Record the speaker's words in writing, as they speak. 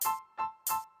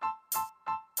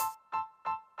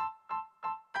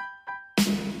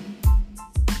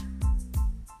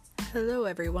Hello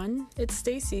everyone, it's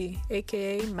Stacy,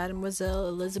 aka Mademoiselle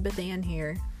Elizabeth Ann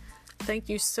here. Thank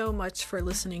you so much for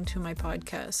listening to my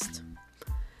podcast.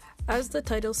 As the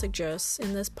title suggests,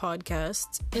 in this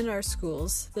podcast, in our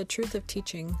schools, The Truth of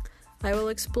Teaching, I will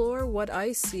explore what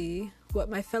I see, what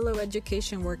my fellow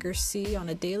education workers see on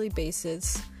a daily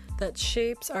basis that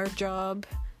shapes our job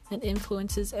and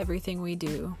influences everything we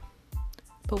do.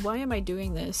 But why am I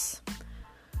doing this?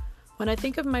 When I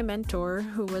think of my mentor,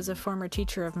 who was a former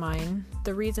teacher of mine,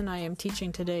 the reason I am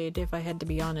teaching today, if I had to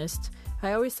be honest,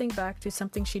 I always think back to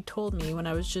something she told me when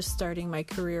I was just starting my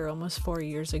career almost 4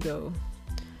 years ago.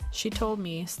 She told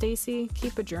me, "Stacy,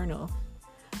 keep a journal.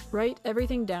 Write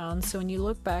everything down so when you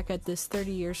look back at this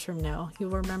 30 years from now,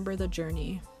 you'll remember the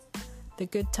journey. The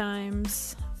good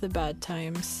times, the bad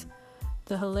times,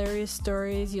 the hilarious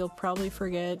stories you'll probably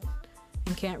forget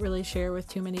and can't really share with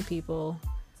too many people.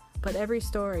 But every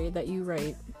story that you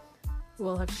write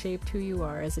will have shaped who you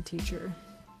are as a teacher."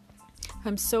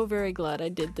 I'm so very glad I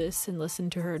did this and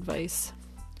listened to her advice.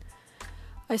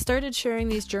 I started sharing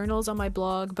these journals on my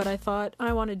blog, but I thought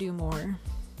I want to do more.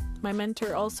 My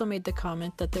mentor also made the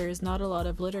comment that there is not a lot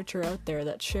of literature out there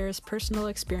that shares personal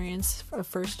experience of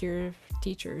first-year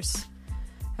teachers.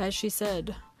 As she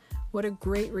said, what a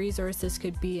great resource this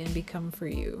could be and become for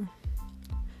you.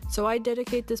 So I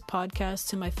dedicate this podcast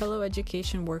to my fellow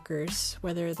education workers,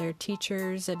 whether they're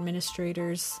teachers,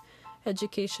 administrators,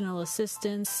 educational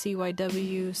assistants,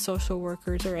 CYW, social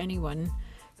workers, or anyone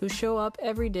who show up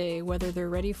every day, whether they're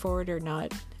ready for it or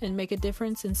not, and make a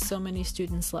difference in so many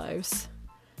students' lives.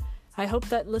 I hope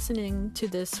that listening to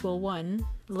this will, 1,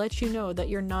 let you know that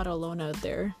you're not alone out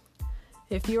there.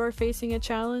 If you are facing a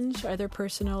challenge, either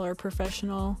personal or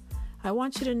professional, I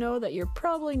want you to know that you're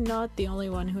probably not the only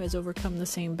one who has overcome the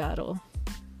same battle.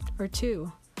 Or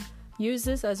 2, use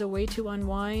this as a way to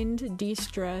unwind,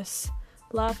 de-stress,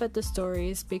 laugh at the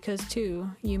stories because, 2,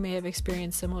 you may have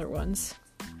experienced similar ones.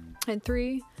 And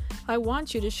 3, I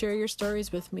want you to share your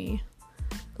stories with me.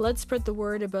 Let's spread the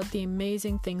word about the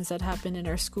amazing things that happen in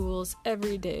our schools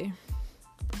every day.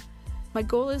 My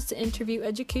goal is to interview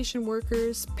education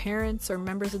workers, parents, or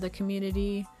members of the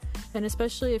community, and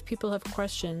especially if people have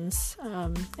questions,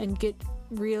 and get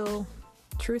real,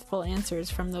 truthful answers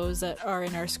from those that are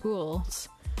in our schools.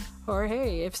 Or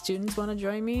hey, if students want to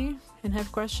join me and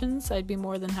have questions, I'd be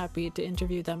more than happy to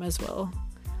interview them as well.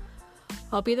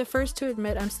 I'll be the first to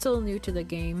admit I'm still new to the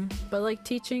game, but like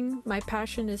teaching, my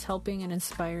passion is helping and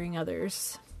inspiring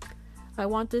others. I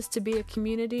want this to be a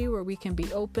community where we can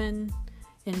be open,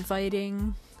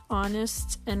 inviting,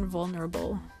 honest, and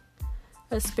vulnerable.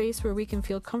 A space where we can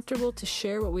feel comfortable to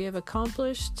share what we have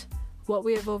accomplished, what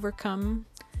we have overcome,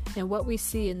 and what we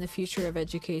see in the future of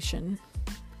education.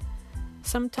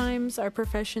 Sometimes our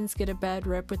professions get a bad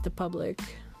rep with the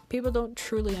public. People don't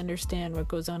truly understand what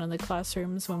goes on in the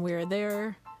classrooms when we are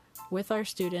there with our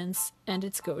students and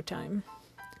it's go time.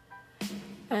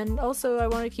 And also, I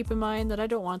want to keep in mind that I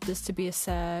don't want this to be a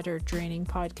sad or draining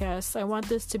podcast. I want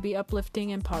this to be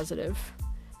uplifting and positive.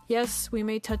 Yes, we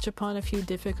may touch upon a few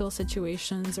difficult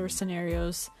situations or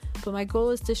scenarios, but my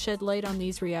goal is to shed light on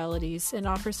these realities and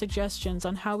offer suggestions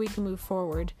on how we can move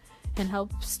forward and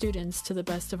help students to the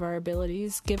best of our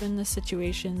abilities given the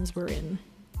situations we're in.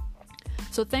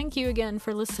 So thank you again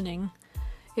for listening.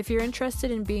 If you're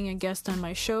interested in being a guest on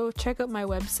my show, check out my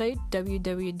website,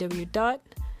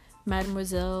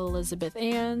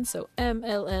 www.mademoiselleelizabethann, so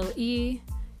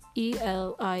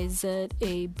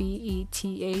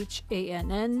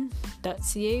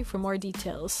MLLEELIZABETHANN.ca for more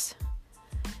details.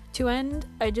 To end,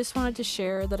 I just wanted to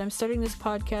share that I'm starting this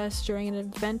podcast during an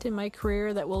event in my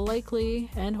career that will likely,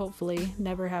 and hopefully,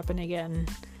 never happen again.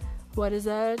 What is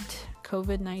that?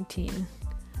 COVID-19.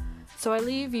 So I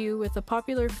leave you with a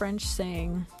popular French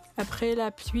saying, "Après la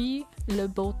pluie, le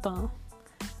beau temps."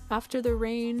 After the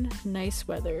rain, nice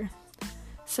weather.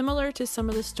 Similar to some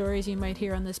of the stories you might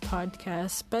hear on this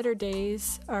podcast, better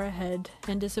days are ahead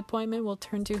and disappointment will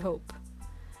turn to hope.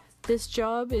 This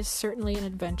job is certainly an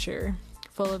adventure,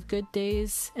 full of good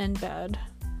days and bad.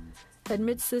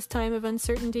 Amidst this time of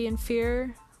uncertainty and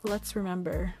fear, let's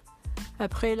remember,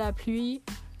 après la pluie,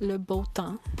 le beau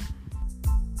temps.